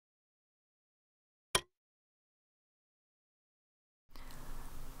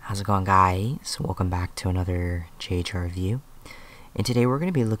How's it going, guys? Welcome back to another JHR review. And today we're going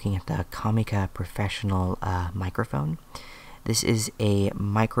to be looking at the Comica professional microphone. This is a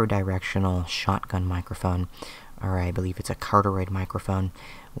micro-directional shotgun microphone, or I believe it's a cardioid microphone,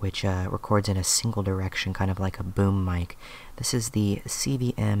 which records in a single direction, kind of like a boom mic. This is the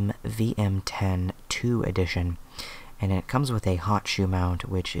𝗕𝗲𝗹𝗹 2 edition, and it comes with a hot shoe mount,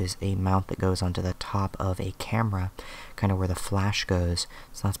 which is a mount that goes onto the top of a camera, kind of where the flash goes,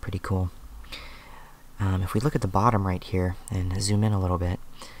 so that's pretty cool. If we look at the bottom right here and zoom in a little bit,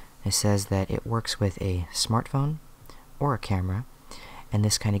 it says that it works with a smartphone or a camera, and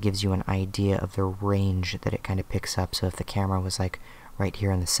this kind of gives you an idea of the range that it kind of picks up. So if the camera was like right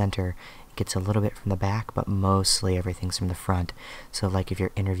here in the center, it gets a little bit from the back, but mostly everything's from the front. So like if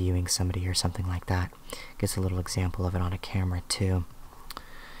you're interviewing somebody or something like that, it gets a little example of it on a camera too.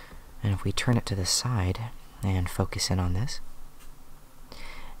 And if we turn it to the side and focus in on this,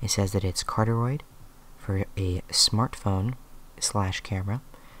 it says that it's cardioid for a smartphone / camera.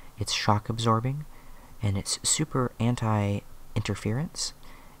 It's shock absorbing, and it's super anti-interference,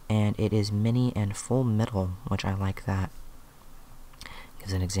 and it is mini and full middle, which I like that.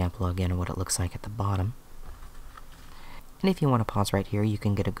 Gives an example again of what it looks like at the bottom. And if you want to pause right here, you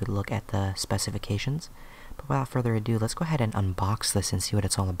can get a good look at the specifications. But without further ado, let's go ahead and unbox this and see what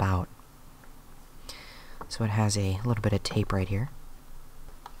it's all about. So it has a little bit of tape right here.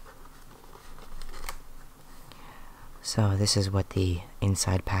 So this is what the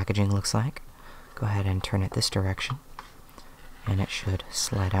inside packaging looks like. Go ahead and turn it this direction, and it should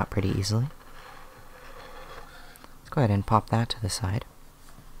slide out pretty easily. Let's go ahead and pop that to the side.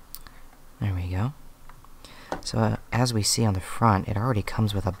 There we go. So as we see on the front, it already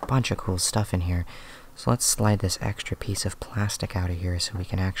comes with a bunch of cool stuff in here. So let's slide this extra piece of plastic out of here so we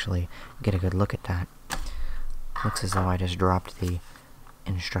can actually get a good look at that. Looks as though I just dropped the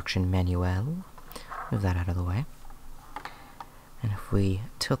instruction manual. Move that out of the way. And if we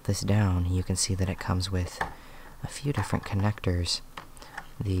tilt this down, you can see that it comes with a few different connectors.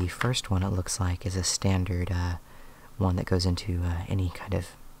 The first one, it looks like, is a standard one that goes into any kind of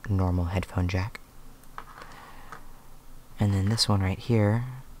normal headphone jack. And then this one right here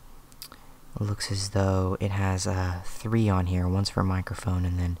looks as though it has 3 on here. One's for microphone,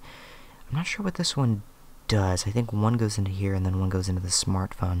 and then I'm not sure what this one does. I think one goes into here and then one goes into the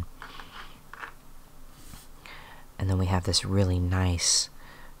smartphone. And then we have this really nice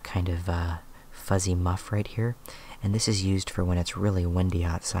kind of fuzzy muff right here. And this is used for when it's really windy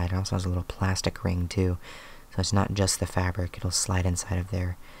outside. It also has a little plastic ring too. So it's not just the fabric, it'll slide inside of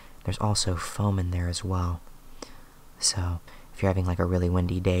there. There's also foam in there as well. So if you're having like a really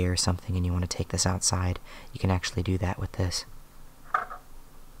windy day or something and you want to take this outside, you can actually do that with this.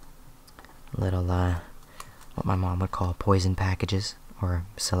 Little, what my mom would call poison packages, or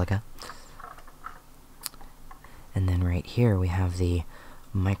silica. And then right here we have the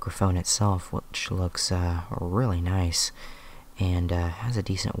microphone itself, which looks really nice and has a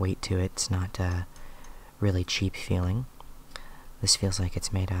decent weight to it. It's not really cheap feeling. This feels like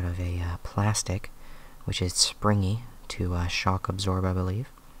it's made out of a plastic, which is springy to shock absorb, I believe.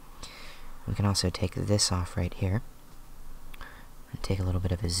 We can also take this off right here and take a little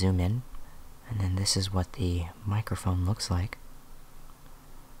bit of a zoom in. And then this is what the microphone looks like.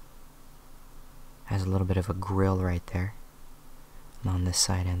 Has a little bit of a grill right there on this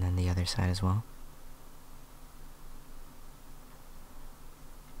side and then the other side as well.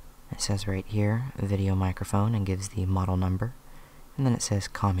 It says right here, video microphone, and gives the model number, and then it says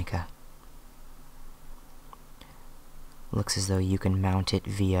Comica. Looks as though you can mount it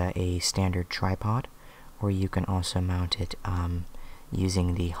via a standard tripod, or you can also mount it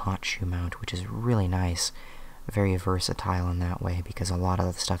using the hot shoe mount, which is really nice. Very versatile in that way, because a lot of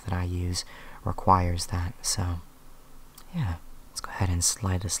the stuff that I use requires that. So yeah, let's go ahead and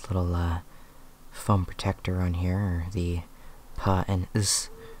slide this little foam protector on here, or the 𝗲 and 𝗲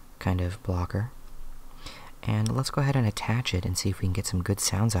kind of blocker, and let's go ahead and attach it and see if we can get some good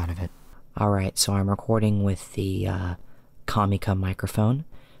sounds out of it. Alright, so I'm recording with the Comica microphone.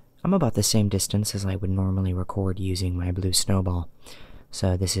 I'm about the same distance as I would normally record using my Blue Snowball.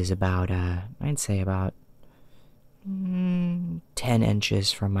 So this is about, I'd say about 10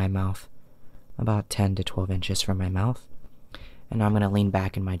 inches from my mouth. About 10 to 12 inches from my mouth. And now I'm going to lean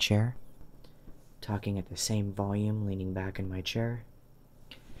back in my chair, talking at the same volume, leaning back in my chair.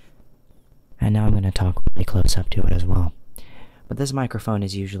 And now I'm going to talk really close up to it as well. But this microphone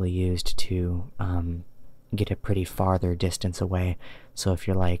is usually used to get a pretty farther distance away. So if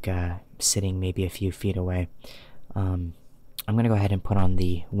you're like sitting maybe a few feet away, I'm going to go ahead and put on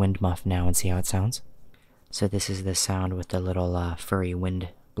the wind muff now and see how it sounds. So this is the sound with the little furry wind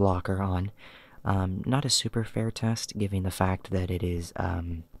blocker on. Not a super fair test, given the fact that it is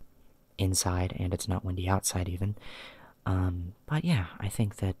inside and it's not windy outside even. But yeah, I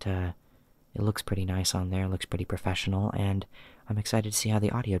think that it looks pretty nice on there, looks pretty professional, and I'm excited to see how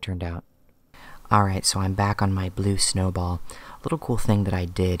the audio turned out. Alright, so I'm back on my blue snowball. A little cool thing that I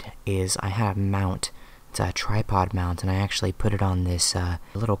did is I had a mount. It's a tripod mount, and I actually put it on this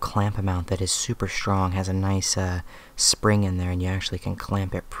little clamp mount that is super strong, has a nice spring in there, and you actually can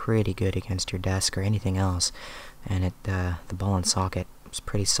clamp it pretty good against your desk or anything else. And the ball and socket is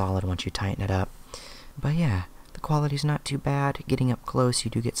pretty solid once you tighten it up. But yeah, the quality's not too bad. Getting up close,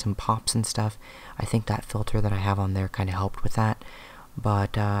 you do get some pops and stuff. I think that filter that I have on there kind of helped with that.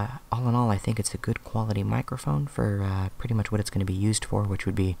 But all in all, I think it's a good quality microphone for pretty much what it's going to be used for, which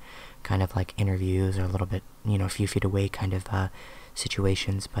would be kind of like interviews or a little bit, a few feet away kind of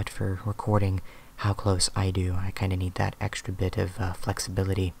situations. But for recording how close I do, I kind of need that extra bit of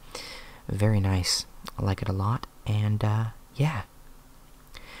flexibility. Very nice. I like it a lot. And yeah,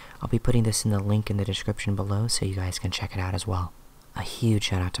 I'll be putting this in the link in the description below so you guys can check it out as well. A huge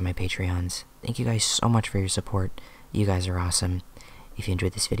shout out to my Patreons. Thank you guys so much for your support. You guys are awesome. If you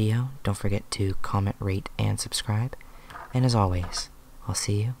enjoyed this video, don't forget to comment, rate, and subscribe. And as always, I'll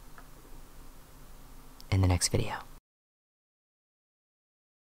see you in the next video.